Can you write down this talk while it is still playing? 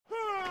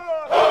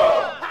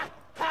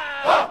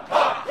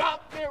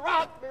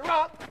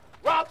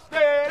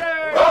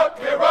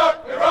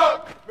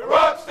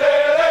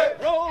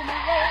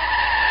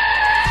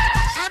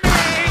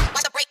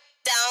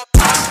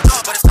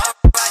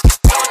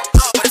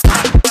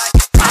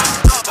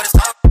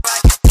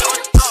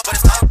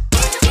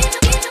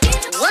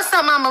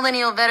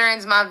millennial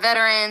veterans, my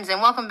veterans,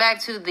 and welcome back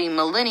to the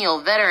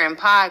Millennial Veteran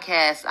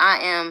Podcast. I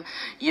am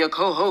your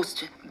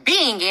co-host,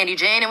 being Andy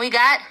Jane, and we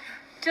got...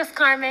 Just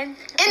Carmen.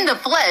 In the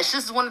flesh.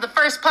 This is one of the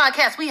first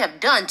podcasts we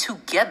have done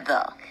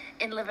together.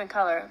 In living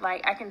color.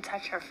 Like, I can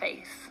touch her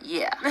face.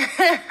 Yeah.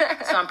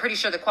 So I'm pretty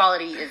sure the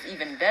quality is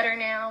even better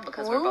now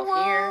because we're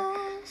both here.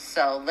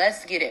 So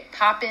let's get it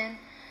popping.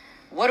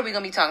 What are we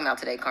going to be talking about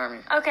today, Carmen?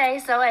 Okay,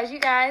 so as you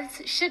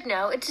guys should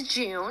know, it's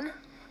June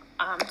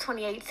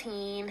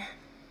 2018,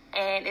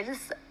 and it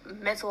is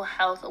Mental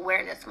Health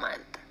Awareness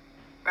Month,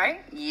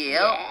 right?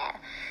 Yep. Yeah.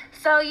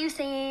 So you've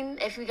seen,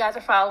 if you guys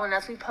are following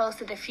us, we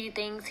posted a few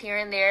things here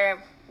and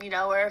there. You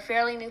know, we're a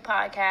fairly new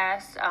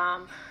podcast,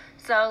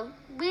 so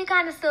we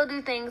kind of still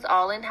do things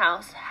all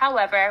in-house.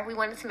 However, we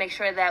wanted to make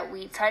sure that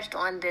we touched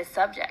on this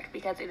subject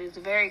because it is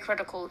very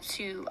critical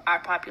to our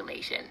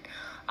population.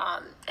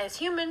 As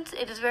humans,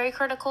 it is very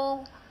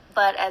critical,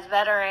 but as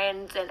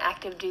veterans and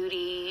active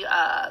duty,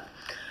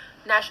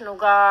 National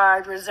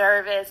Guard,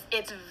 reservists,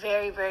 it's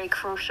very, very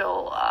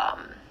crucial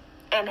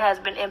and has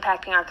been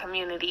impacting our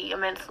community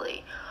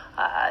immensely.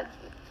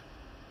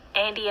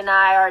 Andy and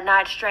I are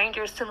not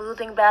strangers to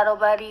losing battle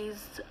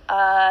buddies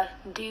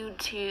due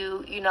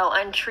to,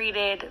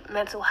 untreated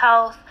mental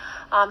health.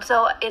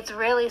 So it's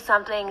really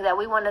something that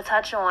we want to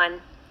touch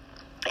on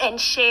and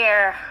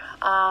share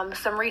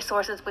some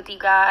resources with you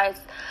guys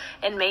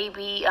and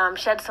maybe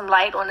shed some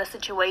light on a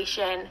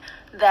situation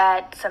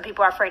that some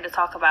people are afraid to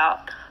talk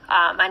about.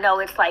 I know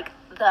it's like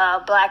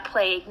the Black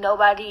Plague.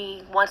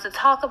 Nobody wants to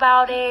talk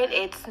about it.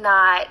 It's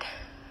not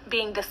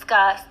being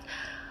discussed.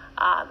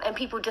 And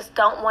people just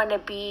don't want to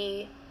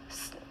be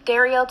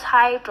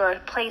stereotyped or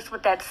placed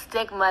with that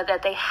stigma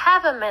that they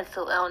have a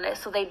mental illness,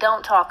 so they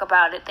don't talk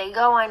about it. They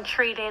go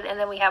untreated, and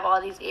then we have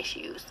all these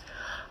issues.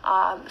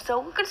 So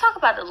we're going to talk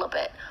about it a little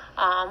bit.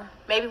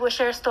 Maybe we'll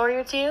share a story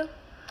or two.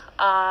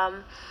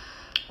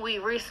 We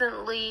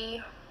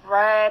recently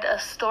read a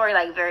story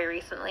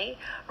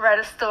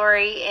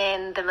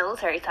in the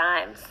Military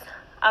Times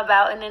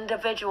about an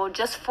individual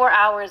just 4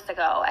 hours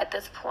ago at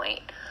this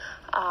point.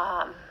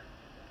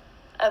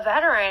 A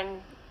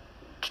veteran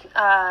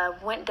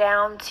went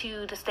down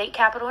to the state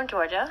capitol in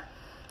Georgia,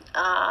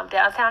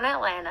 downtown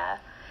Atlanta,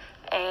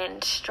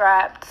 and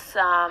strapped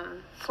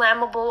some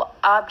flammable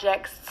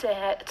objects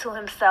to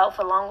himself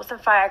along with some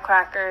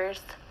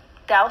firecrackers,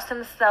 doused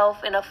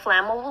himself in a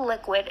flammable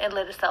liquid, and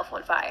lit himself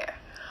on fire.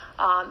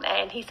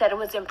 And he said it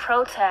was in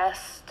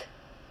protest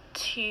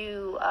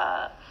to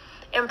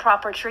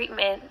improper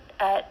treatment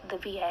at the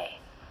VA.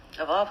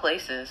 Of all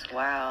places.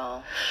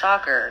 Wow.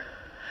 Shocker.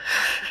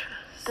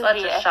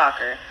 Such a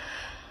shocker.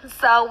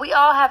 So we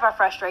all have our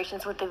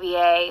frustrations with the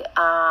VA.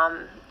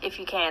 If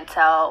you can't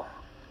tell,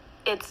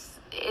 it's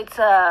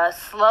a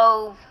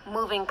slow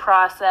moving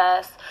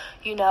process.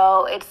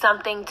 It's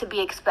something to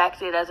be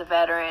expected as a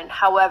veteran.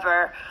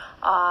 However,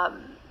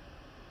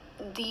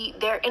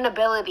 their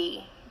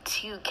inability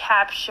to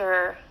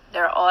capture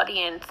their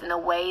audience in a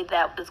way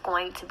that was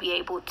going to be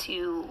able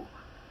to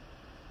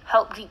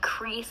help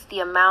decrease the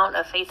amount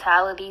of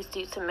fatalities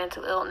due to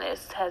mental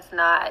illness has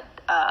not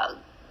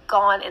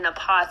gone in a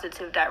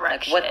positive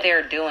direction. Like what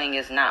they're doing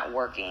is not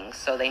working,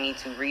 so they need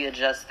to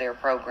readjust their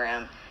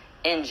program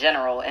in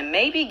general and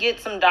maybe get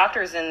some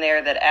doctors in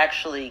there that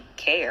actually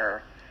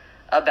care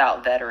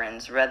about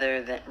veterans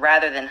rather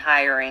than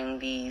hiring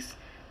these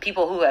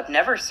people who have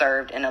never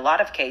served in a lot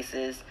of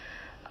cases,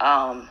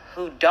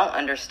 who don't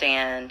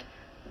understand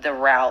the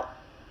route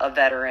a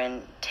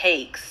veteran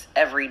takes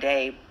every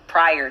day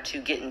prior to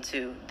getting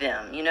to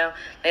them.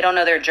 They don't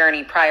know their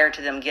journey prior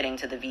to them getting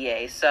to the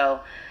VA.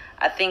 So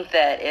I think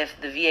that if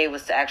the VA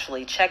was to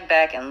actually check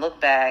back and look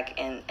back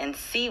and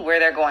see where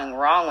they're going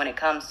wrong when it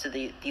comes to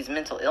these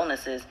mental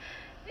illnesses,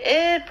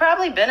 it'd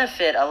probably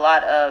benefit a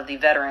lot of the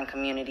veteran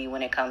community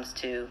when it comes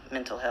to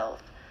mental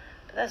health.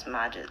 But that's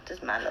my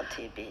little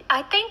tidbit.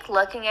 I think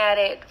looking at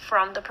it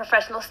from the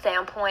professional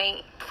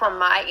standpoint, from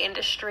my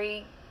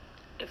industry,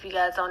 if you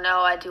guys don't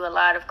know, I do a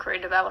lot of career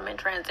development,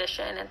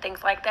 transition, and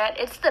things like that.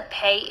 It's the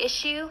pay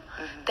issue.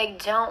 Mm-hmm. They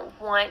don't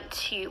want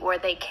to, or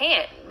they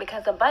can't,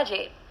 because of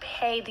budget,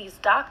 pay these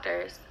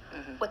doctors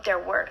what they're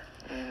worth.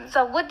 Mm-hmm.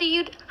 So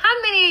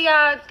how many of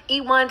y'all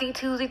E1s,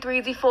 E2s,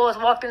 E3s,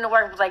 E4s walked into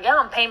work and was like, y'all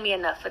don't pay me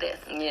enough for this.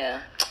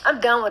 Yeah. I'm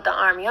done with the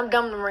Army. I'm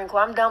done with the Marine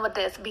Corps. I'm done with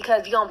this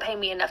because you don't pay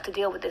me enough to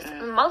deal with this.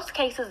 Mm-hmm. In most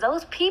cases,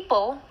 those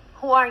people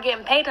who aren't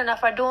getting paid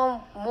enough are doing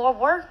more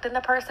work than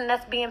the person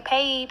that's being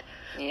paid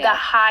the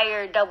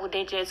higher double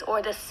digits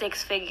or the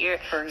six-figure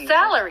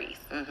salaries.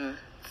 Mm-hmm.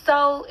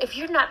 So if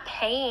you're not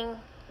paying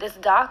this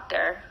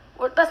doctor,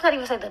 or let's not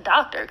even say the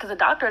doctor, because the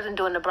doctor isn't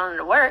doing the brunt of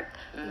the work.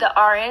 Mm-hmm. The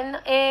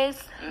RN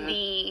is,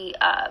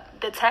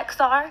 the techs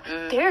are.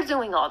 Mm-hmm. They're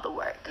doing all the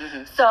work.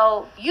 Mm-hmm.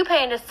 So you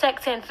paying this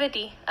tech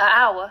 $10.50 an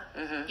hour.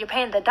 Mm-hmm. You're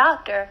paying the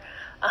doctor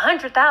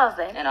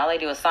 $100,000. And all they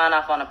do is sign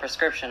off on a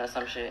prescription or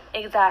some shit.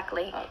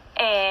 Exactly. Oh.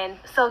 And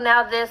so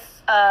now this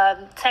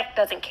tech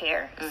doesn't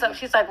care. Mm-hmm. So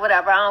she's like,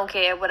 whatever, I don't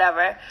care,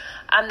 whatever.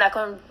 I'm not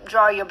going to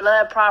draw your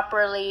blood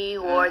properly,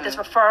 or this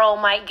referral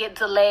might get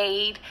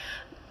delayed.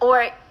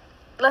 Or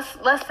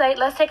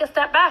let's take a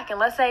step back and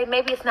let's say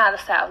maybe it's not a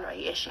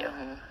salary issue.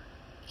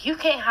 You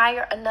can't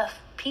hire enough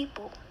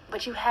people,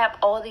 but you have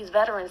all these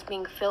veterans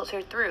being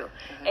filtered through.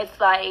 It's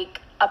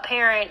like a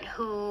parent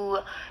who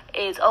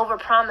is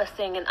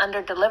over-promising and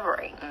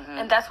under-delivering.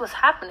 And that's what's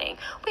happening.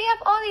 We have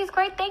all these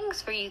great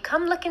things for you.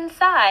 Come look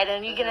inside.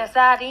 And you get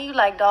inside and you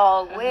like,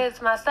 dog,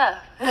 where's my stuff?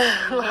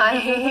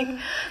 Like,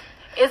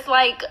 it's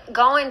like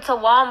going to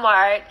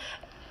Walmart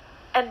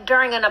and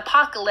during an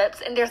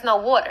apocalypse and there's no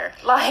water.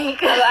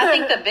 Like, well, I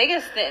think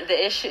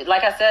the issue,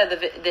 like I said,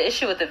 the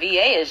issue with the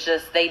VA is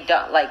just they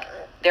don't, like,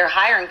 they're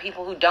hiring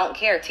people who don't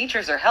care.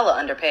 Teachers are hella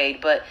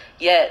underpaid, but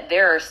yet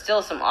there are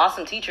still some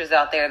awesome teachers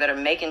out there that are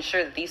making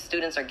sure that these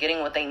students are getting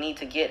what they need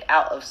to get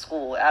out of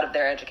school, out of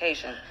their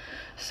education.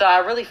 So I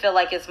really feel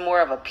like it's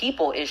more of a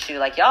people issue.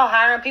 Like, y'all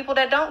hiring people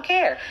that don't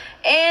care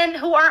and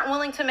who aren't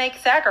willing to make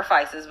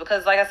sacrifices,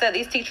 because like I said,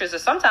 these teachers are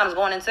sometimes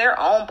going into their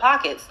own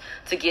pockets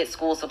to get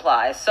school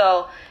supplies.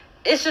 So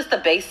it's just a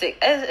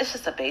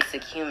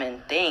basic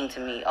human thing to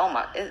me. Oh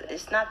my,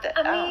 it's not that.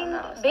 I don't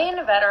know. Being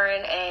a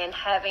veteran and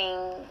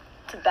having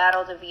to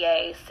battle the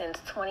VA since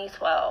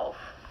 2012,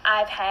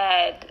 I've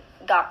had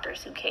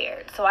doctors who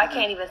cared. So I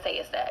can't even say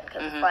it's that,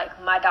 because it's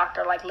like my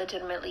doctor like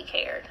legitimately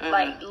cared.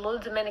 Like, little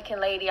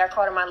Dominican lady, I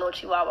called her my little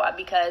chihuahua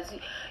because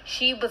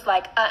she was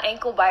like an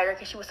ankle biter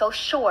because she was so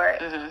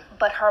short,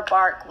 but her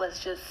bark was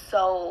just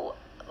so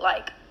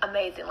like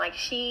amazing. Like,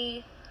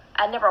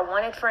 I never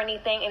wanted for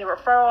anything, any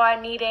referral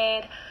I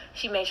needed,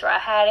 she made sure I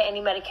had it,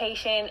 any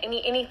medication,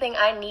 anything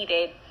I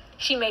needed,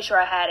 she made sure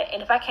I had it.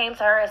 And if I came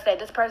to her and said,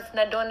 this person's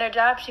not doing their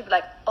job, she'd be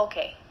like,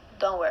 okay,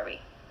 don't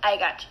worry, I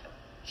got you.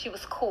 She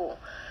was cool.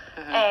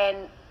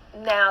 And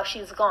now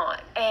she's gone.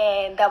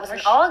 And that was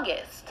in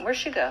August. Where'd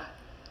she go?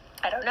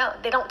 I don't know.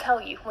 They don't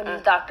tell you when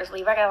these doctors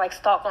leave. I gotta like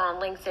stalk her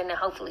on LinkedIn and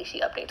hopefully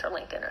she updates her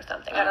LinkedIn or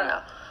something. I don't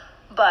know.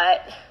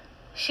 But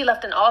she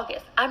left in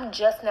August. I'm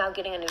just now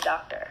getting a new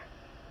doctor.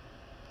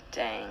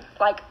 Dang.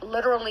 Like,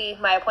 literally,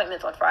 my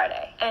appointment's on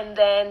Friday. And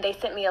then they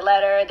sent me a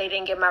letter. They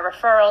didn't get my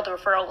referral. The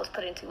referral was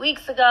put in 2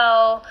 weeks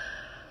ago.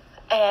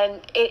 And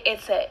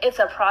it's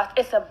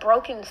a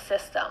broken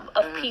system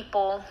of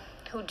people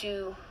who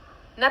do,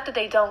 not that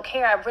they don't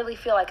care. I really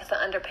feel like it's an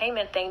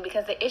underpayment thing,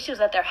 because the issues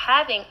that they're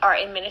having are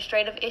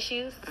administrative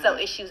issues. So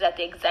issues at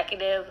the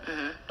executive,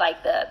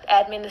 like the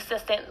admin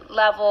assistant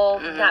level,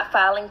 not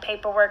filing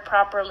paperwork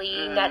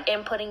properly, not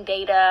inputting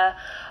data,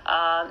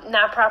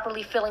 not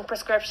properly filling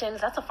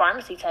prescriptions. That's a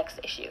pharmacy text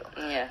issue.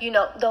 Yeah. You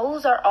know,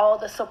 those are all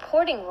the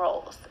supporting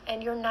roles,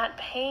 and you're not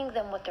paying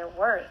them what they're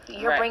worth.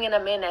 You're bringing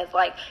them in as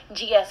like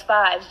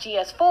GS5s,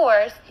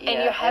 GS4s,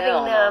 and you're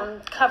having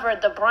them cover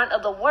the brunt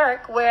of the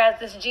work, whereas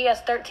this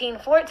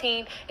GS13,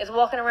 14 is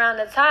walking around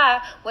the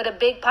tie with a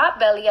big pot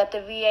belly at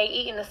the VA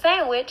eating a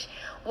sandwich,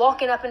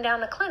 walking up and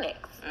down the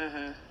clinics.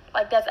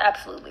 Like, that's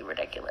absolutely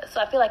ridiculous.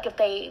 So I feel like if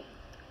they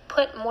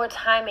put more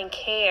time and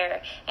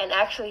care and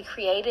actually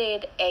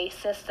created a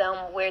system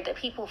where the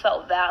people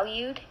felt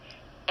valued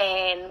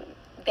and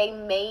they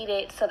made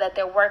it so that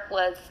their work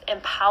was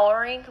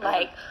empowering,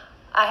 like,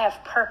 I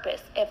have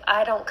purpose. If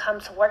I don't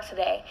come to work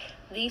today,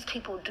 these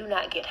people do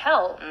not get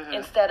help.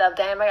 Instead of,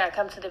 damn, I gotta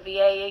come to the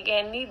VA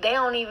again. They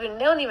don't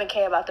even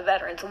care about the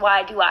veterans.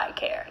 Why do I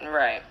care?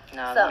 Right.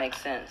 No, so that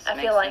makes sense. I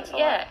feel like,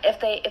 if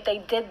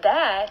they did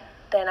that,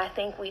 then I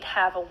think we'd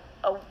have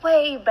a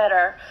way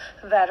better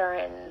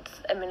Veterans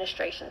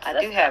Administration system.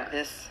 I do have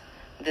this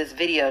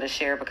video to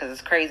share because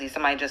it's crazy.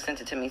 Somebody just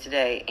sent it to me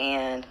today,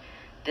 and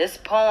this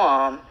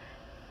poem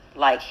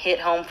like hit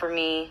home for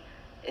me.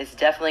 It's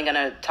definitely going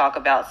to talk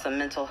about some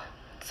mental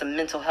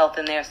health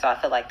in there, so I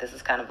feel like this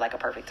is kind of like a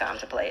perfect time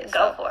to play it.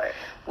 Go for it.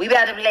 We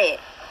about to play it.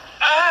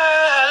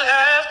 I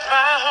left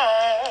my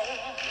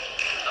home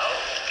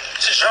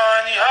to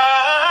join the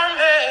army.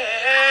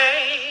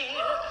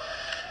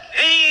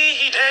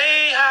 The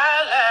day I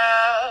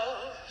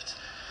left,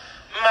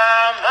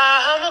 my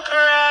mama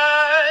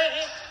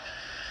cried.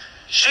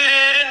 She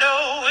didn't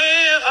know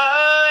if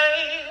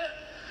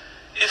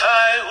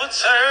I would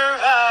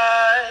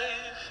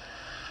survive.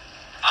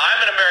 I'm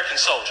an American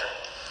soldier.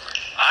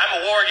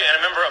 I'm a warrior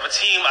and a member of a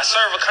team. I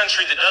serve a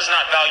country that does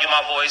not value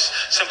my voice,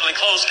 simply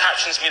closed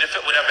captions me to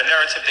fit whatever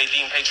narrative they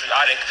deem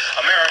patriotic.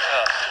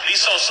 America, be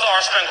so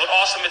star-spangled,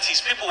 awesome, it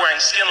sees people wearing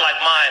skin like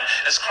mine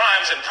as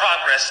crimes in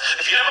progress.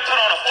 If you never put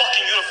on a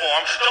fucking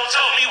uniform, don't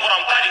tell me what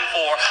I'm fighting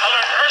for. I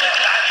learned early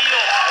the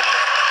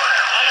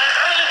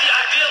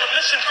ideal of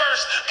mission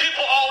first,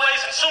 people always,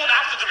 and soon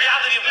after the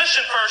reality of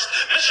mission first,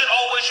 mission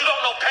always. You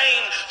don't know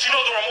pain, you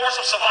know the remorse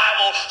of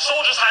survival.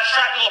 Soldiers hide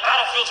shrapnel of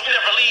battlefields we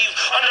never leave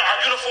under our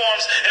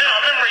uniforms, and in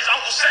our memories,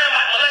 Uncle Sam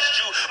might molest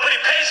you, but he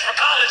pays for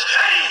college.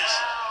 AIDS!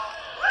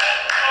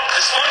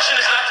 Dysfunction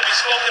is not to be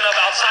spoken of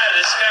outside of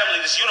this family,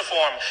 this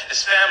uniform,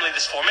 this family,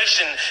 this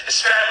formation, this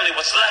family.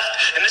 What's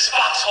left in this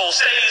foxhole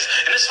stays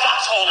in this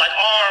foxhole like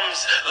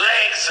arms,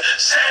 legs,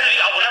 sanity.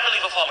 I will never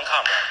leave a fallen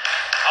comrade.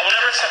 I will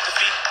never accept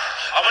defeat.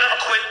 I will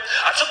never quit.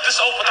 I took this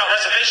oath without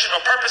reservation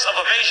or purpose of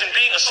evasion.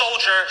 Being a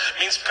soldier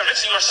means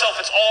convincing yourself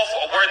it's all for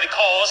a worthy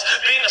cause.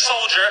 Being a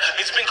soldier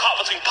means being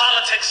caught between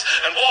politics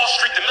and Wall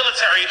Street. The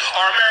military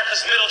are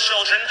America's middle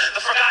children,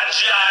 the forgotten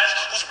GIs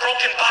whose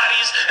broken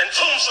bodies and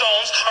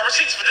tombstones are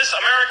receipts for this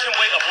American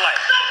way of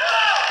life.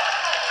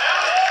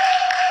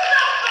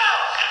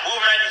 We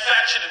were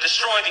manufactured to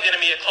destroy the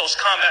enemy at close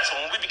combat, so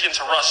when we begin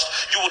to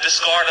rust, you will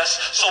discard us.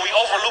 So we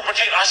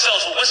over-lubricate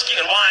ourselves with whiskey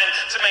and wine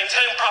to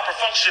maintain proper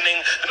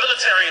functioning. The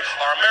military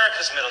are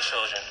America's middle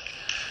children.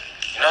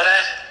 You know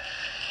that?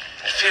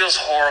 It feels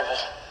horrible.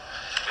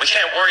 We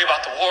can't worry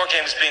about the war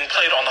games being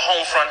played on the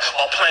home front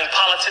while playing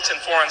politics in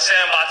foreign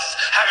sandboxes.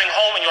 Having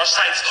home in your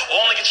sights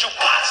will only get you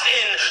boxed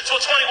in to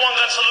a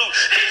 21-gun salute.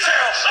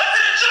 Detail,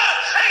 attention,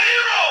 a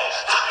hero,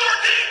 tuck your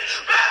teeth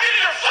back into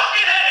your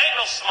fucking head. Ain't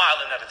no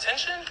smiling at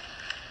attention.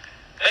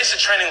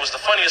 Basic training was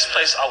the funniest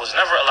place I was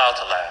never allowed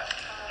to laugh.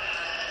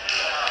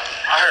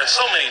 I heard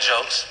so many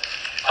jokes,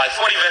 like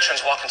 40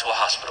 veterans walk into a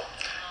hospital.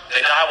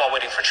 They die while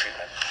waiting for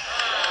treatment.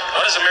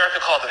 What does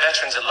America call the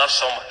veterans it loves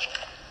so much?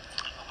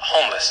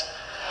 Homeless.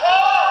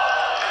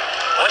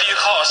 What do you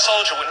call a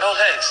soldier with no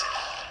legs?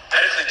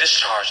 Medically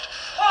discharged.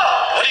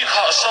 What do you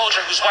call a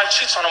soldier whose wife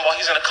cheats on him while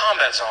he's in a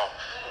combat zone?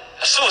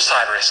 A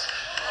suicide risk.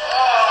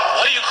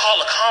 What do you call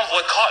a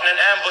convoy caught in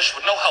an ambush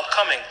with no help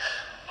coming?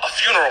 A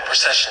funeral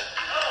procession.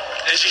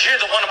 Did you hear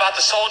the one about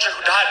the soldier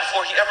who died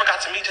before he ever got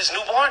to meet his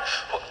newborn?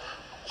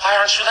 Why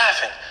aren't you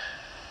laughing?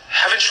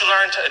 Haven't you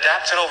learned to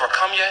adapt and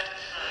overcome yet?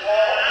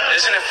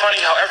 Isn't it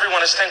funny how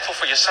everyone is thankful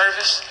for your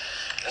service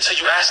until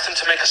you ask them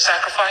to make a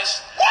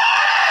sacrifice?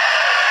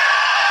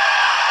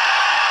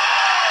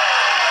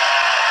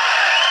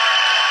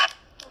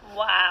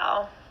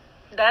 Wow.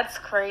 That's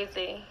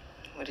crazy.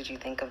 What did you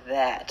think of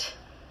that?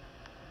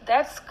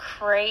 That's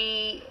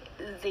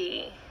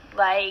crazy.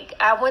 Like,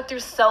 I went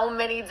through so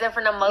many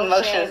different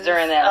emotions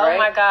during that, right? Oh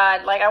my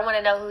God. Like, I want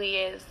to know who he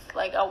is.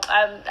 Like,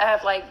 I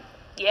have like,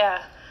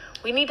 yeah.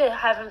 We need to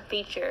have him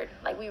featured.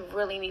 Like, we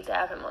really need to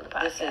have him on the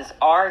podcast. This is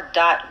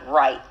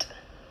R.Right.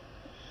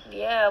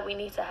 Yeah, we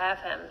need to have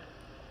him.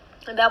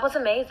 And that was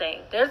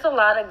amazing. There's a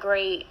lot of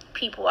great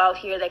people out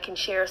here that can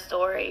share a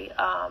story.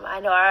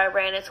 I know I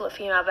ran into a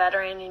female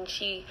veteran, and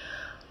she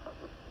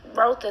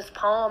wrote this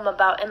poem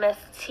about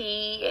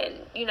MST and,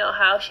 you know,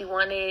 how she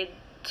wanted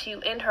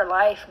to end her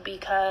life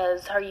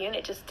because her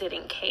unit just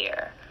didn't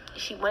care.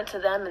 She went to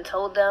them and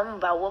told them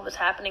about what was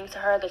happening to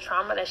her, the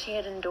trauma that she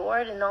had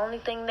endured, and the only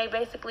thing they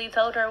basically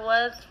told her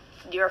was,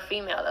 you're a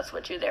female, that's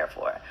what you're there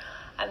for.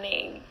 I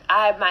mean,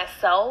 I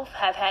myself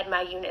have had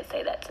my unit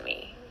say that to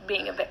me,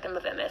 being a victim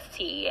of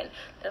MST, and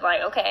they're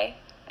like, okay.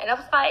 And I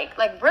was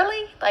like,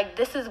 really? Like,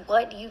 this is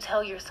what you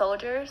tell your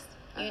soldiers?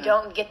 You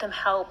don't get them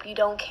help. You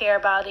don't care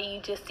about it. You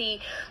just see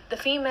the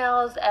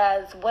females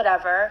as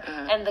whatever,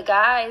 and the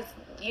guys,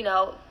 you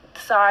know,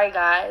 sorry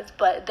guys,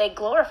 but they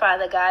glorify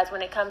the guys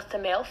when it comes to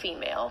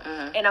male-female.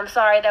 And I'm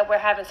sorry that we're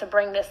having to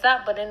bring this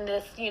up, but in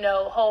this, you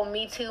know, whole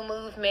Me Too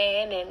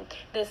movement and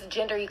this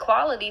gender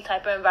equality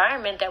type of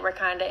environment that we're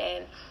kind of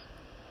in,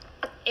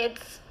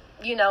 it's,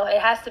 you know, it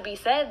has to be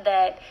said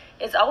that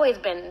it's always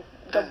been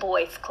the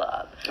boys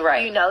club.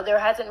 Right. You know, there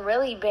hasn't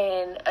really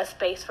been a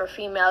space for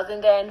females.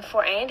 And then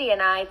for Andy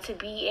and I to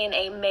be in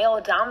a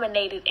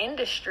male-dominated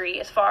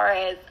industry as far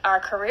as our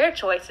career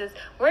choices,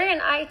 we're in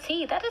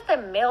IT. That is a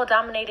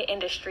male-dominated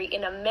industry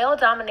in a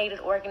male-dominated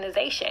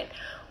organization.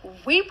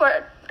 We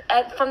were,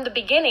 from the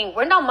beginning,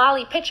 we're no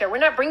Molly Pitcher. We're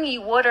not bringing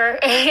you water,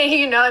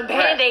 you know, and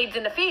Band-Aids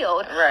in the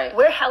field. Right.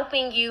 We're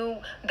helping you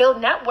build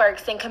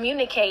networks and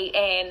communicate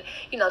and,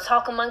 you know,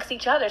 talk amongst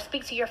each other,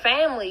 speak to your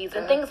families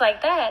and things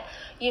like that,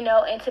 you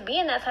know, and to be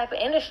in that type of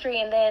industry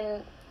and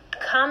then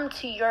come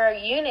to your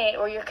unit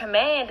or your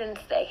command and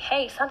say,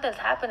 hey, something's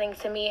happening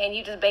to me, and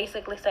you just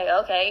basically say,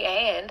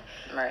 okay, and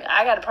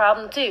I got a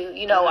problem too.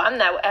 You know, I'm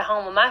not at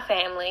home with my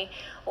family,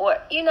 or,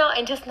 you know,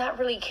 and just not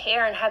really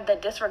care and have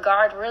that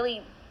disregard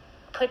really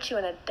put you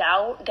in a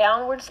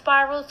downward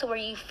spiral to where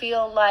you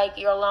feel like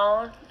you're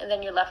alone, and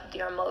then you're left with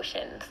your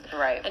emotions.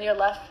 Right. And you're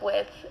left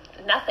with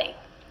nothing.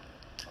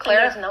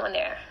 There's no one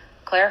there.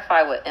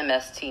 Clarify what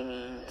MST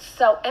means.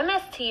 So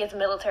MST is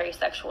military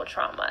sexual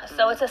trauma.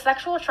 So it's a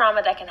sexual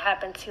trauma that can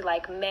happen to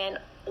like men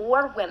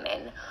or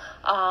women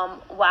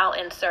while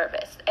in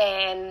service.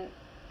 And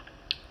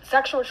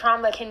sexual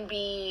trauma can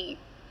be,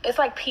 it's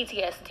like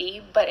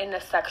PTSD, but in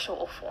a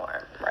sexual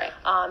form. Right.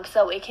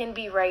 So it can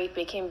be rape.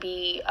 It can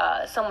be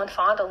someone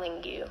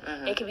fondling you.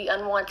 It can be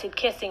unwanted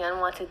kissing,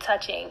 unwanted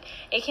touching.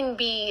 It can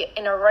be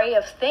an array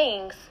of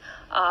things.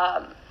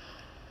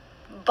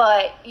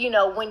 But, you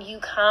know, when you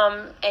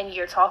come and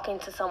you're talking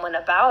to someone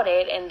about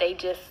it and they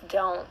just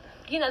don't,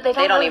 you know, they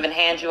don't even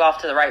hand you off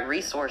to the right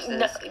resources.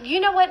 No, you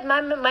know what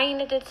my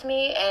unit did to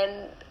me?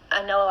 And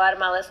I know a lot of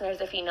my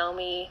listeners, if you know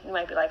me, you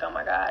might be like, oh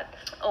my God.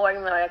 Or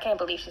you're like, I can't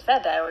believe she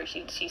said that, or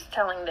she's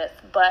telling this.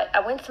 But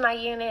I went to my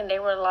unit and they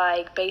were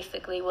like,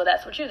 basically, well,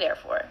 that's what you're there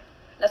for.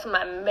 That's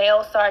my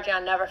male sergeant.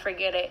 I'll never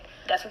forget it.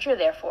 That's what you're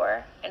there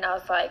for. And I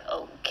was like,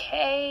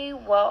 okay,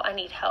 well, I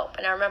need help.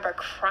 And I remember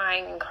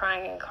crying and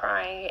crying and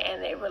crying.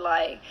 And they were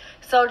like,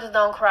 soldiers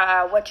don't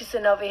cry. What you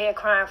sitting over here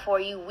crying for?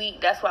 You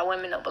weak. That's why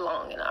women don't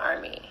belong in the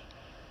Army.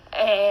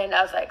 And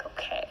I was like,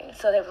 okay.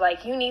 So they were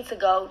like, you need to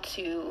go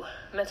to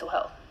mental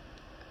health.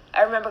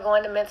 I remember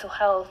going to mental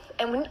health.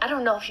 And I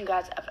don't know if you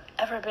guys have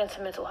ever been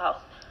to mental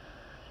health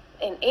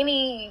in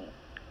any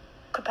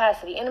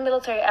capacity, in the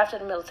military, after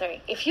the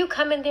military. If you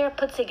come in there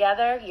put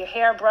together, your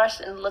hair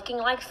brushed and looking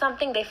like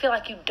something, they feel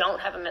like you don't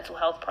have a mental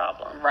health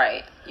problem.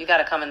 Right. You got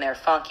to come in there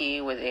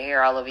funky with your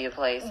hair all over your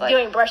place. Like, you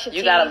ain't brush your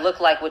teeth. You got to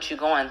look like what you're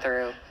going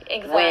through.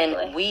 Exactly.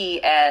 When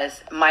we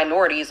as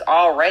minorities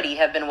already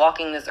have been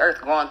walking this earth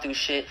going through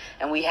shit,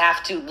 and we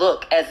have to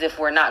look as if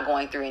we're not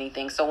going through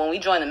anything. So when we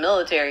join the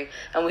military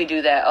and we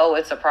do that, oh,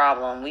 it's a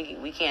problem.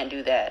 We can't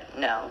do that.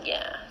 No.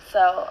 Yeah.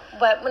 So,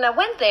 but when I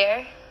went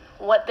there,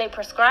 what they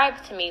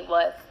prescribed to me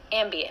was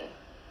Ambien.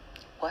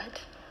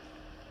 What?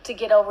 To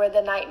get over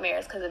the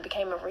nightmares, because it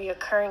became a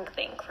reoccurring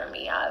thing for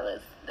me. I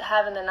was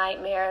having the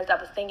nightmares. I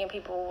was thinking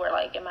people were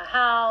like in my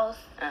house.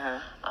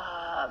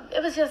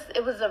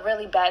 It was a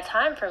really bad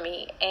time for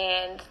me,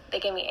 and they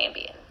gave me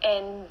Ambien.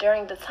 And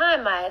during the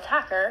time, my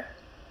attacker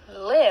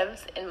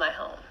lives in my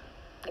home.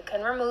 They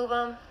couldn't remove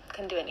him,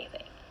 couldn't do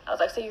anything. I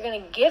was like, so you're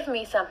going to give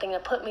me something to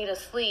put me to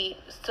sleep,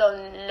 so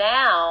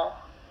now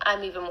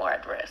I'm even more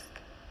at risk.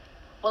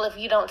 Well, if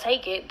you don't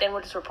take it, then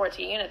we'll just report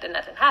to your unit that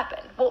nothing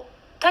happened. Well,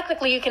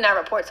 technically, you cannot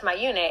report to my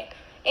unit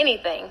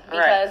anything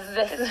because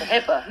this is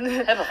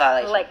HIPAA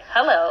violation. Like,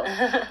 hello.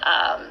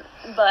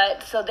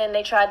 But so then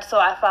they tried, so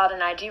I filed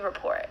an IG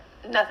report.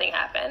 Nothing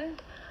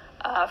happened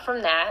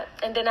from that.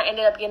 And then I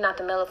ended up getting out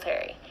the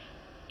military.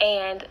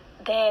 And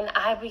then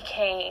I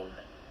became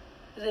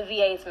the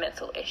VA's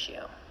mental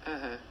issue.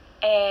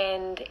 Mm-hmm.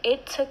 And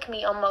it took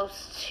me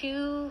almost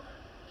 2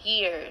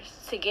 years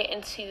to get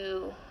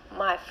into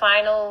my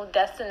final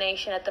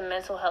destination at the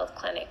mental health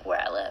clinic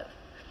where I live.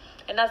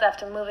 And that's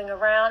after moving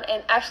around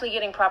and actually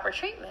getting proper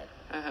treatment.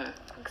 Mm-hmm.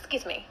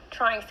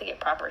 Trying to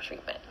get proper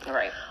treatment.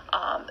 Right.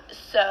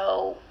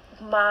 So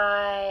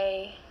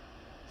my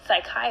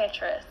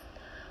psychiatrist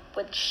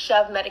would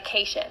shove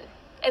medication.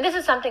 And this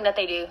is something that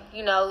they do,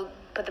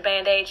 put the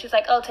Band-Aid. She was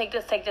like, oh, take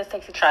this, take this,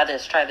 take this. Try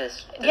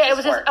this. Yeah, it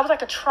was I was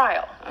like a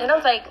trial. Mm-hmm. And I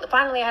was like,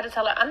 finally I had to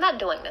tell her, I'm not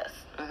doing this.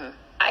 Mm-hmm.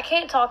 I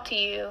can't talk to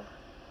you.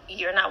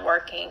 You're not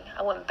working.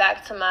 I went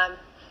back to my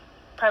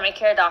primary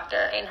care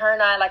doctor, and her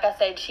and I, like I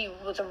said, she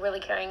was a really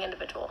caring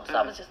individual. So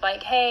I was just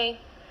like, hey,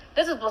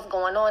 this is what's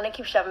going on. They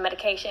keep shoving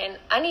medication.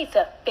 I need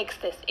to fix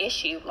this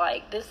issue.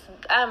 Like,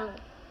 I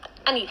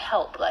need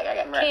help. Like, I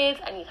got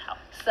kids. I need help.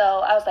 So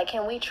I was like,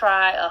 can we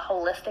try a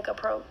holistic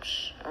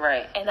approach?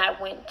 Right. And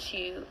I went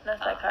to, not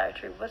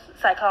psychiatry, but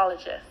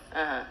psychologist.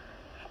 Uh-huh.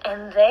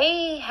 And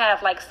they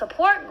have, like,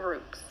 support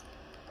groups.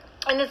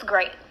 And it's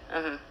great.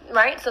 Mm-hmm.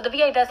 Right? So the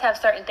VA does have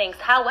certain things.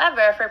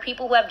 However, for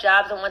people who have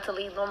jobs and want to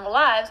lead normal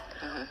lives,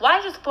 why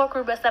is your support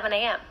group at 7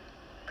 a.m.?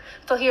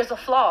 So here's a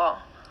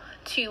flaw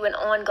to an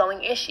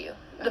ongoing issue.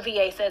 The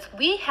VA says,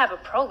 we have a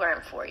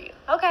program for you.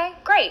 Okay,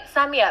 great.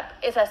 Sign me up.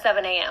 It's at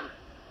 7 a.m.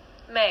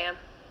 Ma'am,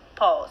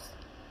 pause.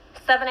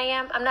 7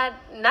 a.m.?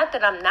 Not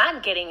that I'm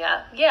not getting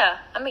up. Yeah,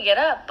 I'm going to get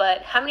up,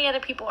 but how many other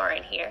people are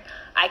in here?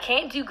 I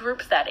can't do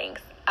group settings.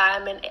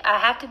 I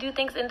have to do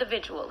things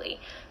individually.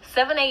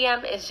 7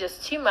 a.m. is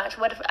just too much.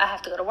 What if I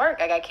have to go to work?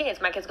 I got kids.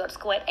 My kids go to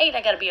school at 8.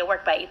 I got to be at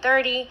work by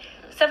 8:30.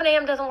 7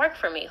 a.m. doesn't work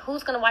for me.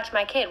 Who's going to watch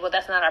my kid? Well,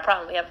 that's not our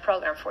problem. We have a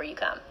program for you.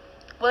 Come.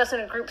 Well, it's in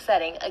a group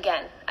setting.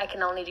 Again, I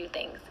can only do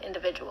things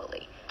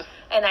individually.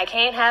 And I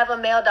can't have a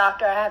male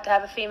doctor. I have to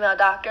have a female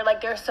doctor.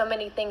 Like, there are so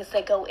many things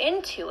that go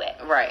into it.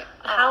 Right.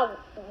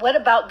 What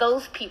about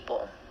those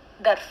people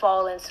that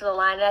fall into the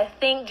line? And I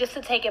think, just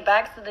to take it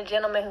back to the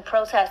gentleman who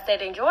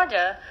protested in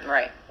Georgia,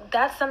 right,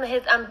 that's some of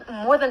his, I'm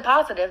more than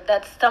positive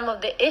that's some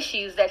of the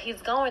issues that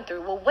he's going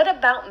through. Well, what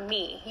about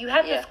me? You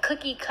have this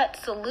cookie cut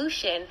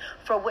solution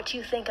for what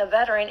you think a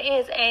veteran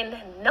is, and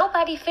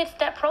nobody fits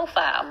that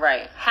profile.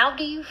 Right. How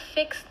do you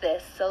fix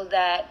this so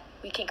that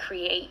we can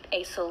create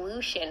a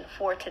solution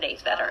for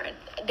today's veteran?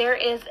 There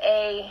is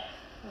a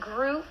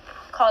group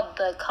called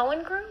the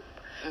Cohen Group,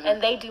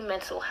 and they do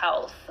mental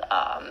health,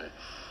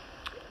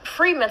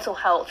 free mental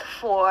health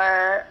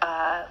for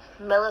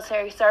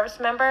military service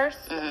members,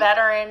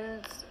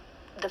 veterans,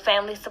 the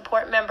family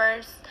support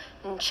members,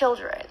 and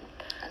children.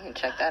 I can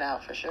check that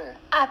out for sure.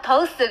 I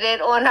posted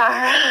it on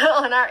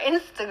our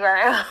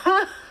Instagram.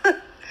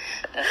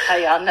 That's how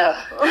y'all know.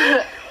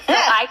 So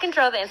I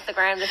control the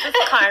Instagram. This is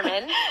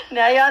Carmen.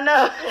 Now y'all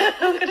know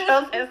who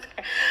controls the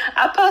Instagram.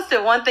 I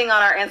posted one thing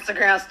on our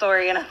Instagram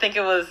story, and I think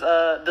it was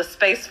the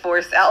Space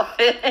Force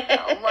outfit.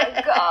 Oh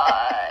my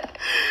God.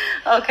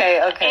 Okay.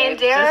 And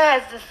Dara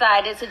has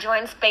decided to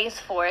join Space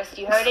Force.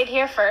 You heard it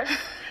here first.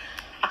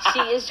 She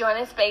is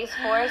joining Space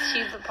Force.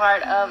 She's a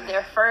part of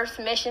their first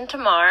mission to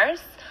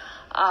Mars.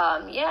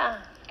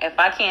 If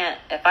I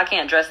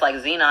can't dress like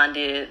Xenon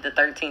did the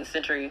 13th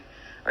century,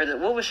 or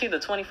what was she, the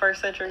 21st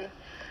century?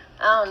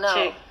 I don't know.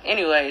 chick.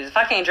 Anyways, if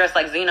I can't dress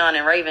like Xenon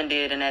and Raven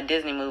did in that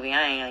Disney movie,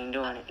 I ain't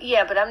doing it.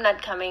 Yeah, but I'm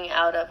not coming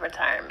out of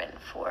retirement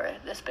for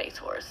the Space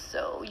Force.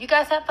 So you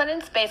guys have fun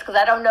in space, because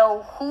I don't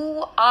know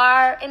who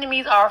our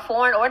enemies are,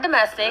 foreign or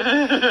domestic,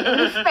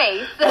 in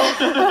space.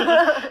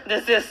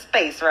 This is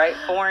space, right?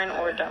 Foreign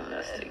or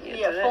domestic.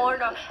 Yeah,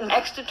 foreign or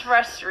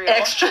extraterrestrial.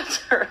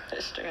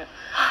 Extraterrestrial.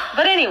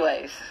 But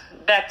anyways,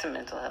 back to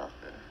mental health.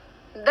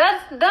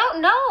 That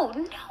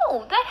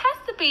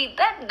has to be,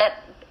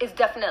 that is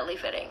definitely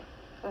fitting.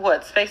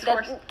 What, Space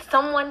Force? That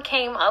someone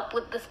came up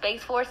with the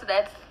Space Force.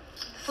 That's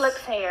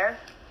Flip's hair.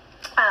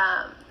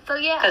 So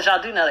yeah. Because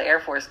y'all do know the Air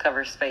Force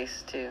covers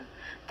space too.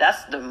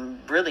 That's the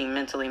really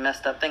mentally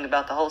messed up thing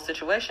about the whole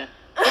situation.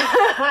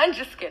 I'm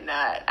just kidding.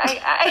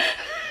 I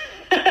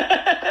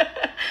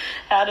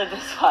How did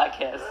this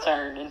podcast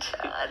turn into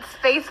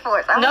Space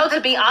Force? No, to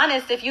be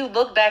honest, if you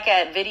look back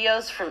at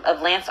videos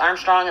of Lance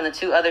Armstrong and the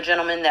two other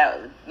gentlemen that,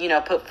 you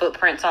know, put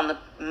footprints on the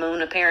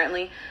moon,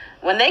 apparently,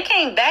 when they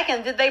came back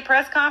and did their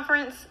press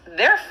conference,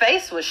 their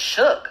face was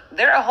shook.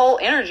 Their whole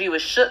energy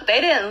was shook.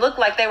 They didn't look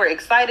like they were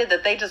excited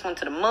that they just went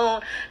to the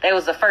moon. They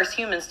was the first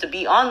humans to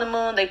be on the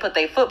moon. They put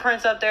their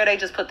footprints up there. They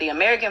just put the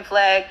American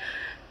flag.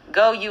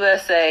 Go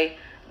USA.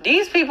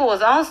 These people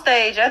was on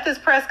stage at this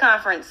press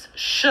conference,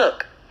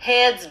 shook,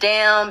 heads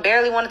down,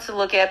 barely wanted to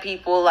look at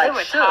people, like, they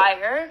were shook.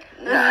 tired.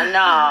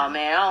 Nah,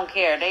 man, I don't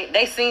care.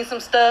 They seen some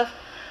stuff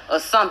or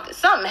something.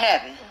 Something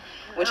happened,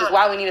 which is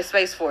why we need a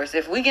Space Force.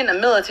 If we get in the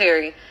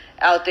military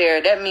out there,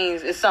 that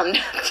means it's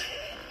something.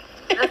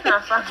 That's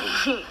not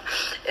funny.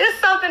 It's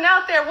something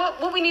out there.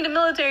 What we need a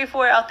military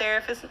for out there?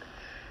 If it's,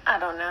 I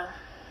don't know.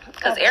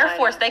 because Air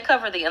Force, they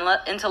cover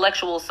the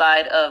intellectual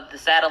side of the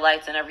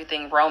satellites and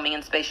everything roaming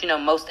in space. You know,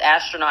 most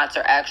astronauts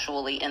are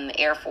actually in the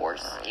Air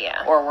Force,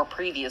 yeah, or were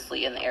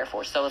previously in the Air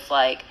Force. So it's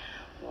like,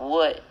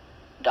 what?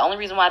 The only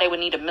reason why they would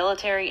need a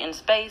military in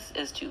space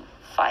is to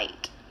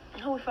fight.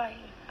 Who we fighting?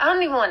 I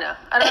don't even want to know.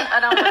 I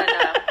don't want to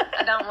know.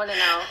 I don't want to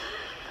know.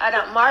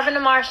 Marvin the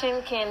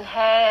Martian can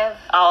have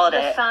all the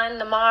that. sun,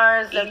 the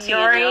Mars, the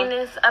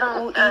Uranus. I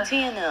don't. ET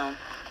and them.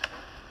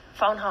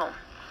 Phone home.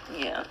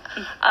 Yeah.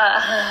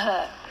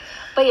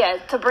 But yeah,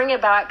 to bring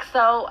it back.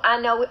 So I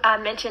know I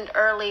mentioned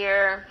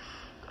earlier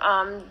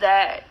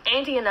that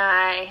Auntie and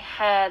I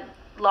had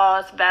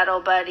lost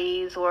battle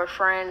buddies or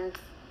friends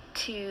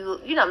to,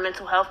 you know,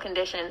 mental health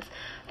conditions,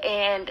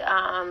 and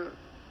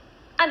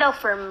I know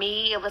for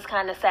me it was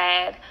kind of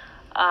sad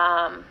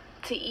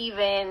to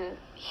even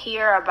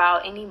hear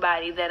about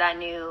anybody that I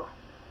knew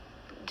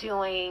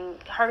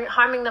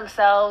harming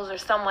themselves or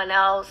someone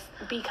else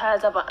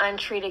because of an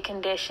untreated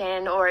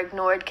condition or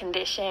ignored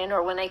condition,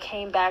 or when they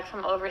came back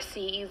from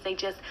overseas they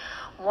just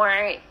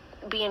weren't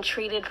being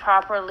treated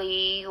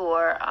properly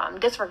or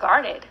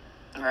disregarded.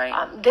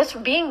 Right.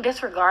 Being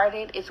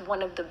disregarded is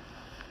one of the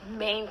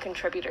main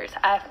contributors,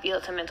 I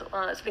feel, to mental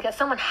illness, because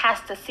someone has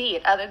to see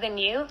it other than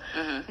you.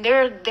 Mm-hmm.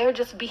 They're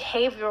just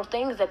behavioral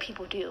things that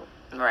people do.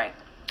 Right.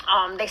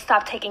 They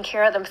stop taking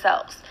care of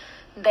themselves.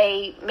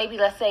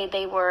 Let's say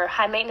they were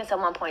high maintenance at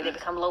one point, they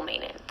become low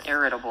maintenance.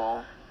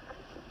 Irritable.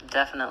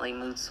 Definitely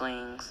mood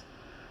swings.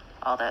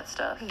 All that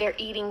stuff. Their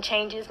eating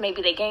changes.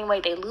 Maybe they gain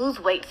weight, they lose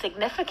weight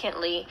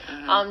significantly.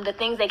 Mm-hmm. The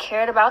things they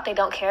cared about, they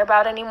don't care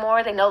about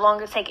anymore. They no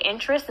longer take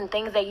interest in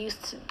things they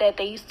used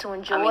to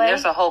enjoy. I mean,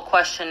 there's a whole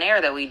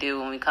questionnaire that we do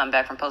when we come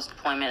back from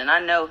post-deployment, and I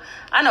know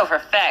for a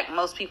fact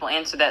most people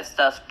answer that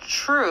stuff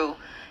true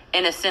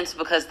in a sense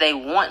because they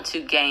want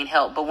to gain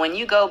help. But when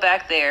you go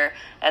back there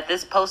at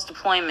this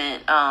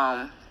post-deployment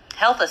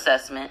health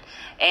assessment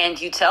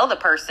and you tell the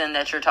person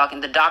that you're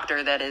talking, the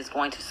doctor that is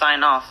going to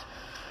sign off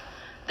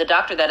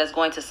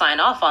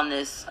on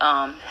this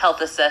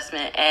health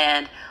assessment,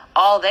 and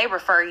all they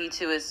refer you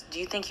to is, do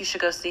you think you should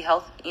go see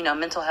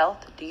mental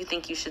health? Do you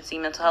think you should see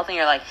mental health? And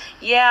you're like,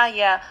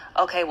 yeah.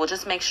 Okay, well,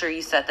 just make sure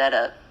you set that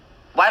up.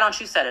 Why don't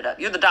you set it up?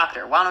 You're the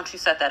doctor. Why don't you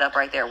set that up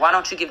right there? Why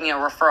don't you give me a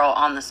referral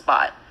on the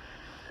spot?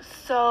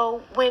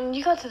 So when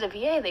you go to the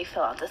VA, they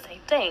fill out the same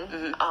thing.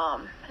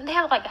 Mm-hmm. And they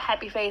have like a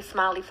happy face,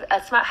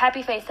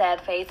 happy face,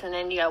 sad face, and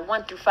then you got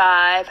 1 through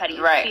 5. How do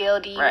you feel?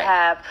 Do you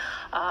have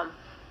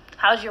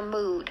how's your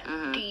mood?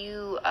 Mm-hmm. Do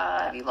you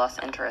have you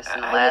lost interest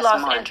in the last month?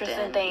 Have you lost interest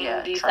in things?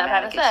 Yeah, do you stop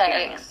having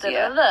sex?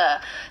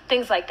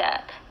 Things like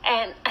that.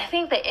 And I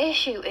think the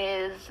issue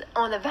is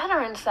on the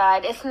veteran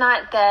side, it's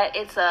not that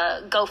it's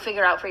a go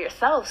figure out for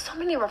yourself. So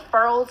many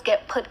referrals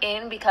get put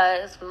in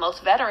because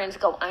most veterans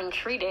go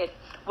untreated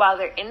while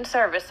they're in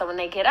service. So when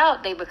they get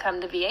out, they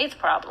become the VA's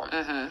problem.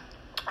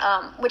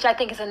 Mm-hmm. Which I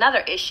think is another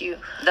issue.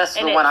 That's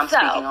the one I'm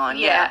speaking on,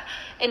 yeah.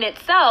 In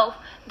itself,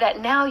 that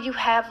now you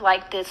have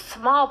like this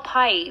small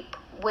pipe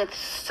with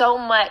so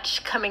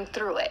much coming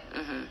through it.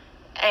 Mm-hmm.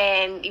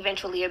 And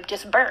eventually it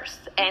just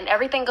bursts. And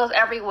everything goes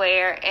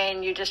everywhere,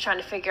 and you're just trying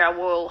to figure out,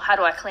 well, how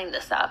do I clean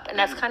this up? And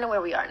that's kind of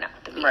where we are now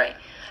at the VA. Right.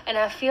 And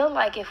I feel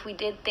like if we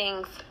did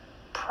things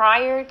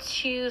prior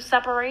to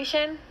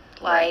separation,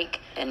 like...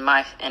 in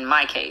my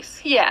case.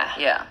 Yeah.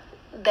 Yeah.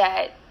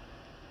 That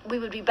we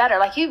would be better.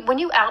 Like when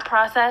you out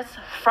process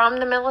from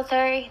the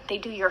military, they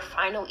do your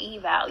final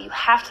eval. You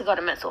have to go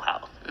to mental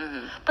health.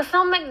 Mm-hmm. But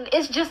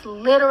it's just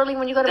literally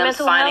when you go to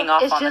mental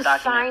health, it's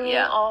just signing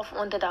off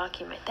on the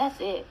document. That's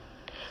it.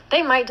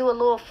 They might do a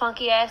little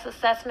funky ass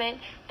assessment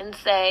and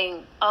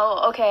say,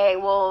 "Oh, okay,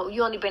 well,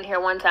 you only been here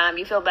one time.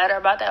 You feel better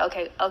about that?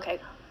 Okay,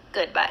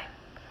 goodbye."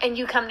 And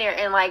you come there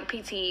and like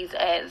PTs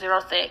at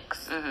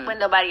 06 when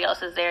nobody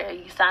else is there.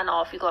 You sign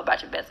off, you go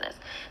about your business.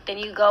 Then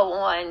you go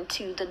on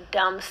to the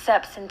dumb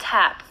SEPs and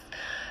TAPs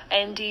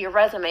and do your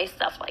resume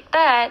stuff like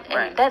that.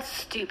 And that's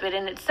stupid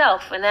in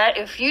itself. And that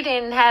if you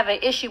didn't have an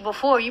issue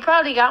before, you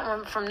probably got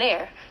one from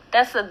there.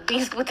 That's a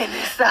beast within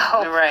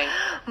itself. Right.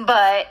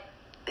 But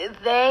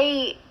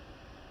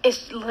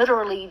it's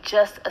literally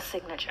just a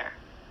signature.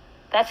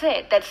 That's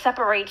it. That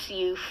separates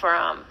you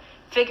from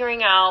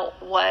figuring out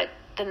what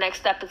the next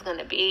step is going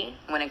to be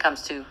when it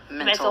comes to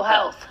mental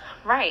health.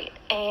 Right.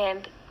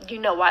 And you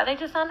know why they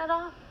just signed it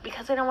off?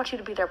 Because they don't want you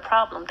to be their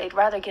problem. They'd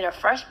rather get a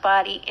fresh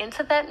body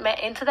into that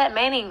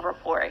Manning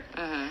report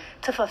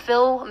to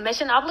fulfill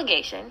mission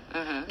obligation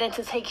than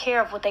to take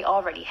care of what they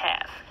already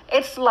have.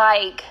 It's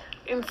like,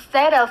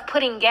 instead of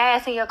putting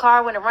gas in your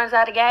car when it runs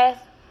out of gas,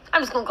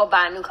 I'm just going to go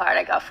buy a new car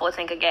that got full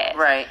tank of gas.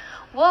 Right.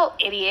 Well,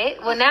 idiot.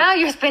 Well, now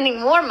you're spending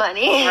more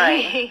money.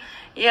 Right.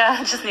 Yeah,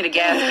 I just need a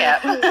gas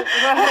cap.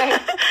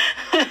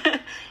 Right.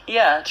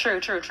 Yeah,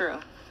 true.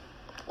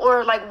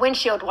 Or like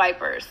windshield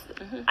wipers.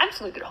 I'm just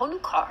going to get a whole new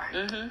car.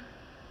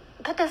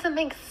 That doesn't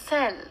make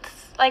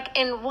sense. Like,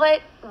 and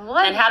what?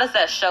 And how does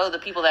that show the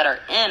people that are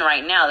in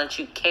right now that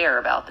you care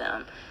about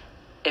them?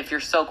 If you're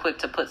so quick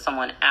to put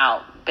someone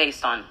out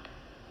based on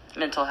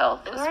mental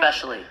health,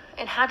 especially. Right.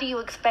 And how do you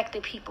expect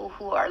the people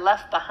who are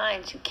left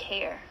behind to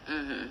care?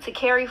 To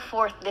carry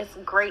forth this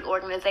great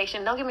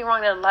organization? Don't get me wrong,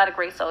 there are a lot of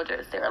great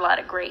soldiers. There are a lot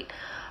of great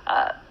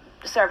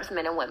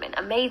servicemen and women.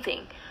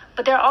 Amazing.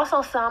 But there are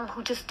also some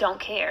who just don't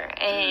care.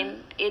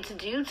 And it's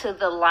due to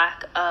the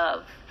lack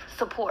of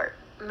support.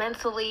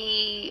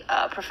 Mentally,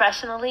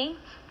 professionally,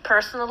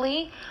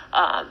 personally.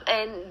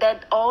 And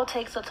that all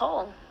takes a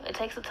toll. It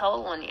takes a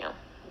toll on you.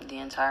 The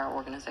entire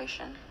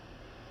organization.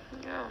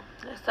 Yeah.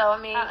 So, I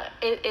mean,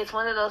 it's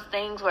one of those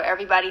things where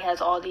everybody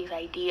has all these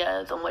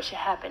ideas on what should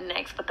happen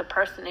next, but the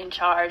person in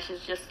charge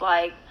is just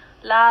like,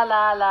 la,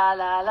 la, la,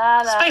 la, la,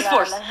 la, Space la,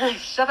 Force. La.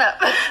 Shut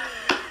up.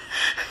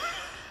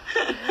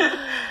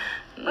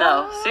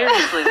 No,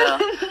 seriously, though.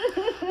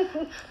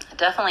 I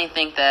definitely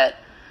think that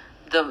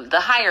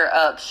the higher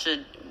ups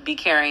should be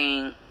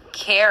caring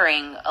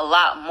a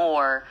lot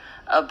more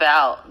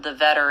about the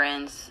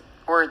veterans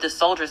or the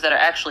soldiers that are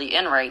actually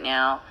in right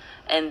now.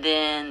 And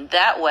then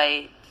that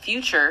way,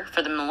 future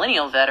for the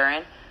millennial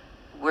veteran,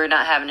 we're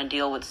not having to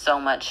deal with so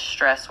much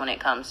stress when it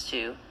comes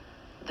to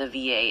the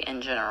VA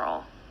in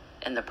general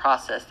and the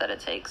process that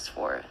it takes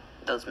for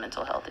those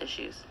mental health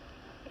issues.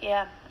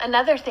 Yeah.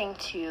 Another thing,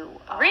 too,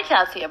 reach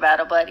out to your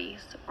battle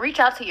buddies. Reach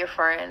out to your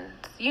friends.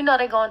 You know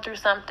they're going through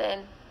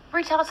something.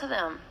 Reach out to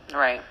them.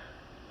 Right.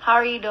 How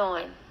are you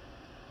doing?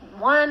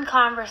 One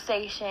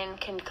conversation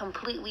can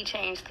completely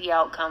change the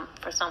outcome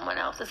for someone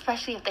else,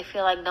 especially if they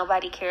feel like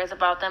nobody cares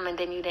about them and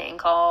then you didn't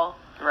call.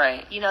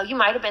 Right. You know, you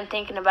might have been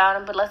thinking about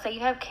them, but let's say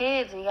you have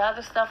kids and you got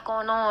other stuff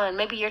going on.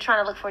 Maybe you're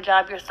trying to look for a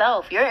job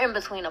yourself. You're in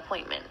between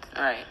appointments.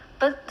 Right.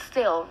 But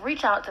still,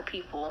 reach out to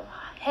people.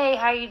 Hey,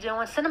 how you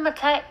doing? Send them a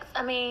text.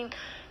 I mean,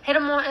 hit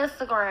them on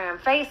Instagram,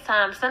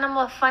 FaceTime. Send them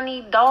a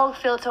funny dog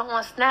filter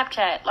on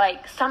Snapchat,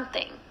 like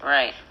something.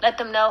 Right. Let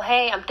them know,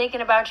 hey, I'm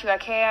thinking about you. I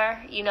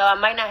care. You know, I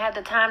might not have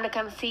the time to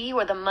come see you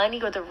or the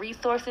money or the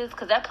resources,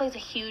 because that plays a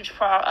huge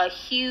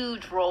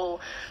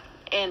role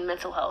in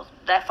mental health.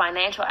 That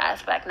financial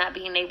aspect, not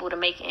being able to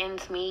make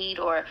ends meet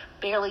or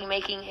barely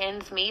making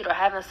ends meet or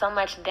having so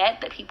much debt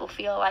that people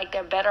feel like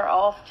they're better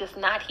off just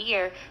not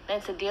here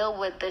than to deal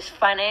with this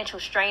financial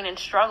strain and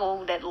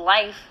struggle that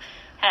life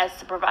has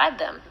to provide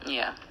them.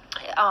 Yeah.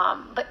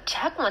 But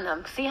check on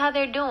them. See how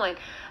they're doing.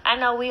 I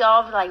know we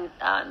all like,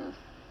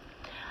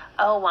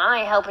 oh, well,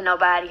 I ain't helping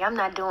nobody. I'm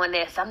not doing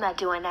this. I'm not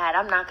doing that.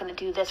 I'm not going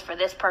to do this for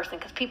this person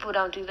because people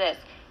don't do this.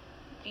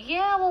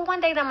 Yeah, well,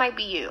 one day that might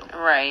be you.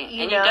 Right.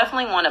 You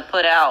definitely want to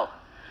put out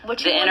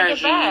the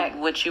energy,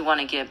 what you want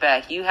to get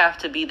back. You have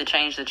to be the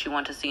change that you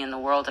want to see in the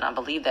world, and I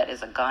believe that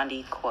is a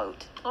Gandhi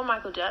quote. Or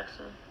Michael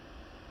Jackson.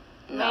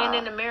 Man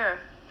in the mirror.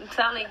 It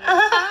sounds like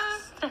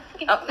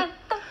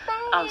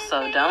I'm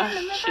so done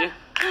with you.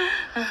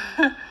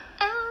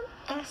 I'm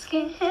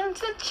asking him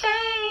to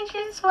change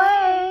his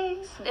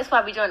ways. That's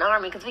why we joined the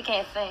army, because we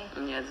can't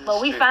sing. Yeah, but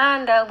we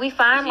find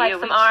like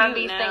some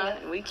R&B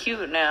singers. We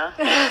cute now.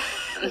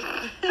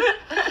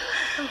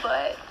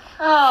 But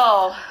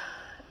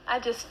I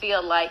just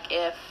feel like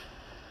if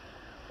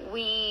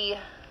we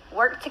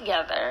work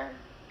together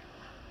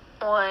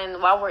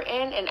while we're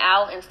in and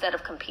out instead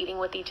of competing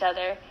with each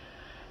other,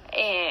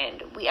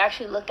 and we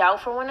actually looked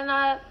out for one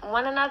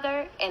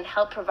another and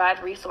helped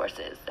provide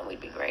resources, then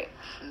we'd be great.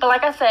 But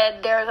like I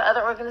said, there's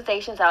other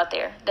organizations out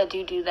there that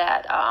do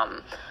that.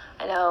 I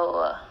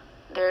know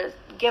there's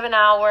Given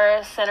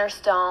Hour,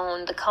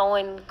 Centerstone, the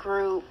Cohen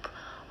Group,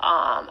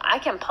 I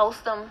can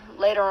post them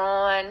later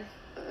on.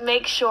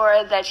 Make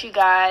sure that you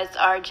guys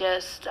are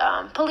just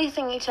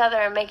policing each other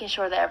and making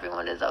sure that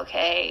everyone is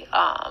okay.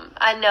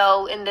 I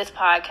know in this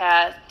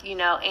podcast,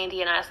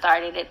 Andy and I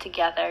started it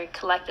together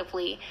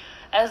collectively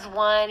as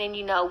one, and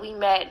we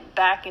met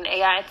back in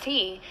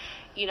AIT,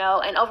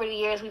 and over the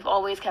years we've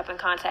always kept in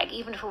contact,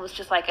 even if it was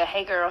just like a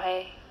hey girl,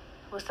 hey,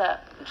 what's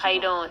up, how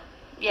you doing?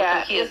 Yeah,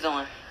 what the kids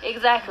doing?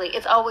 Exactly.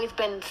 It's always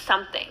been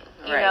something.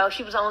 Right.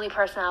 She was the only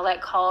person I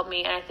let call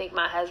me, and I think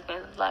my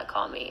husband let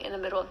call me in the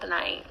middle of the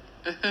night.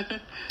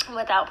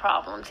 Without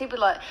problems. He'd be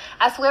like,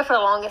 I swear for the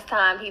longest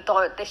time he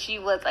thought that she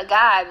was a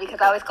guy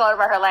because I always called her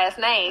by her last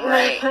name.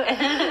 Right. So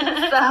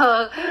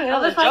I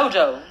was like,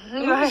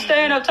 JoJo. Right.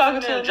 Staying up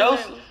talking to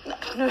Joseph.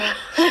 I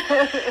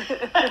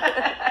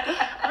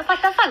was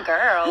like, that's a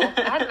girl.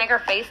 I had to make her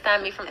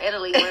FaceTime me from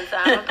Italy one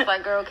time. I was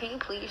like, girl, can you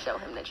please show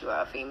him that you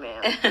are a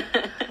female?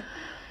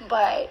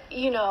 But,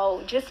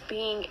 just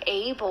being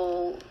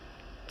able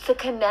to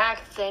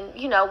connect, and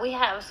we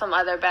have some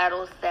other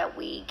battles that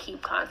we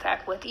keep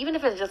contact with, even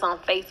if it's just on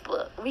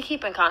Facebook. We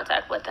keep in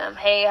contact with them.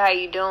 Hey, how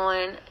you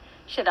doing?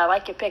 Shit, I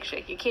like your picture.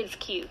 Your kid's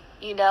cute.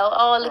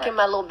 Oh, look at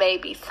my little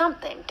baby. Do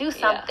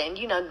something.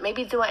 Yeah.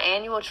 Maybe do an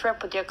annual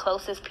trip with your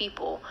closest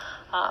people.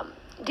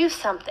 Do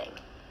something.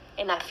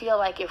 And I feel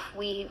like if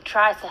we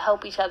try to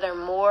help each other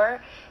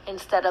more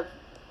instead of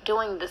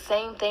doing the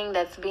same thing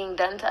that's being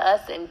done to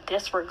us and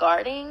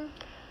disregarding,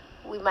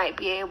 we might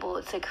be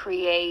able to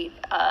create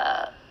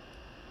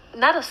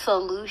not a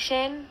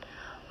solution,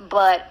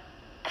 but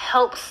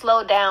help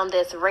slow down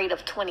this rate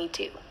of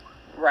 22.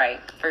 Right,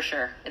 for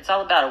sure. It's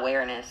all about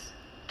awareness.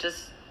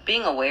 Just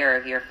being aware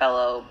of your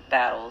fellow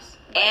battles.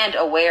 Right. And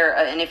aware,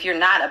 and if you're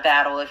not a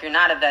battle, if you're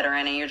not a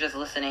veteran and you're just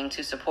listening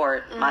to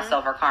support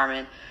myself or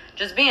Carmen,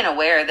 just being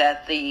aware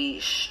that the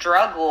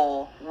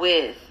struggle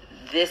with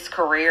this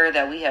career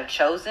that we have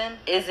chosen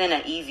isn't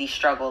an easy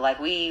struggle. Like,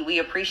 we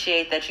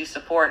appreciate that you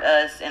support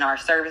us in our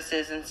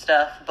services and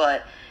stuff,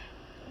 but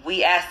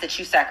we ask that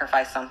you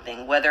sacrifice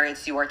something, whether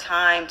it's your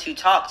time to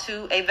talk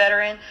to a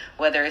veteran,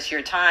 whether it's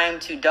your time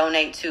to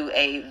donate to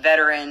a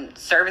veteran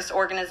service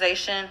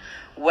organization,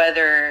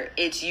 whether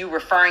it's you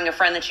referring a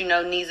friend that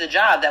needs a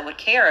job that would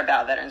care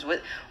about veterans.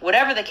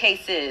 Whatever the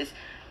case is,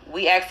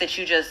 we ask that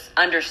you just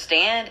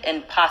understand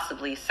and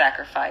possibly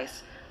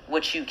sacrifice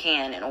what you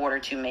can in order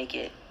to make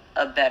it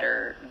a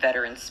better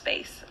veteran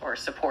space or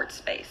support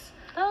space.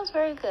 That was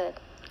very good.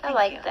 I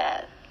like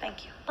that.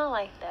 Thank you. I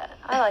like that.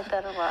 I like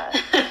that a lot.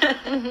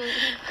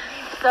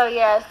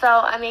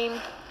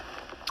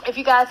 If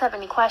you guys have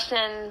any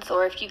questions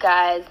or if you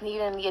guys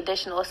need any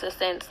additional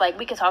assistance,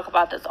 we could talk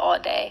about this all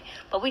day,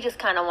 but we just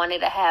kind of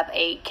wanted to have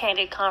a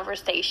candid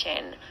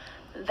conversation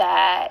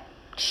that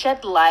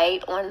shed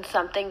light on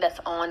something that's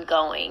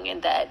ongoing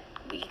and that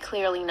we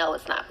clearly know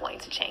it's not going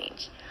to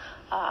change.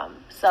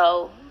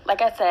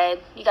 Like I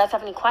said, you guys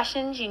have any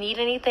questions? You need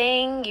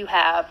anything? You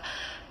have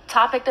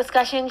topic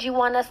discussions you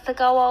want us to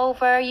go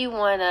over? You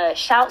want to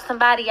shout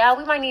somebody out?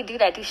 We might need to do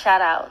that. Do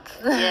shout outs.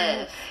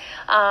 Yes.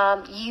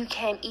 You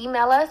can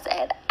email us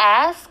at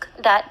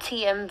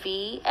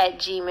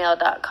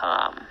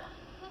ask.tmv@gmail.com.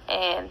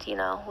 And,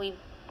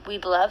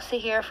 we'd love to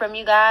hear from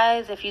you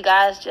guys. If you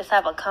guys just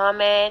have a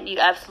comment, you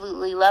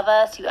absolutely love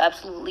us, you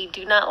absolutely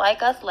do not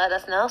like us, let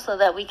us know so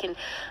that we can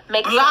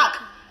make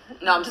block.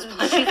 No, I'm just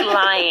playing. She's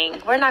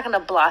lying. We're not going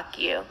to block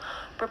you.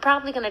 We're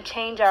probably going to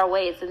change our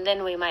ways, and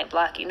then we might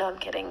block you. No, I'm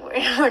kidding.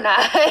 We're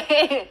not.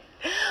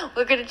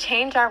 We're going to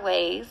change our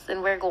ways,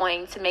 and we're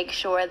going to make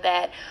sure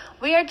that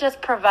we are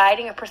just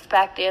providing a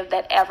perspective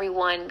that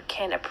everyone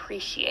can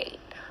appreciate.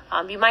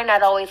 You might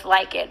not always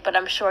like it, but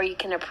I'm sure you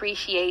can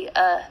appreciate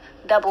a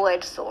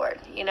double-edged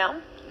sword,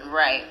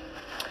 Right.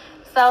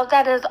 So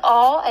that is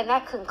all, and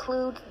that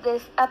concludes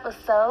this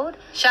episode.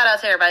 Shout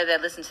out to everybody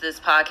that listens to this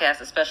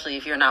podcast, especially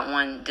if you're not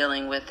one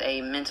dealing with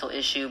a mental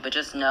issue, but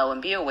just know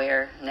and be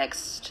aware.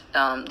 Next,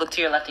 look to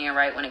your left and your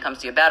right when it comes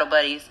to your battle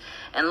buddies,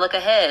 and look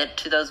ahead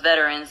to those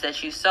veterans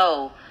that you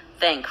so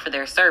thank for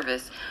their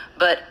service.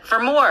 But for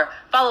more,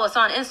 follow us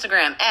on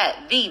Instagram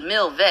at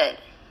 @TheMillVet.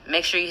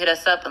 Make sure you hit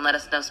us up and let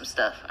us know some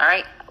stuff. All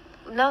right?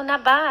 No,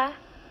 not bye.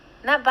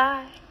 Not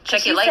bye.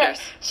 Check your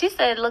laters. She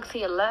said look to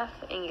your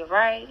left and your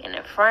right and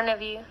in front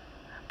of you.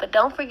 But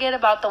don't forget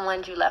about the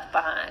ones you left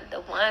behind.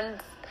 The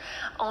ones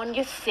on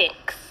your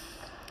 6.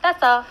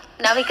 That's all.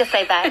 Now we can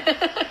say bye.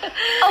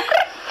 Oh,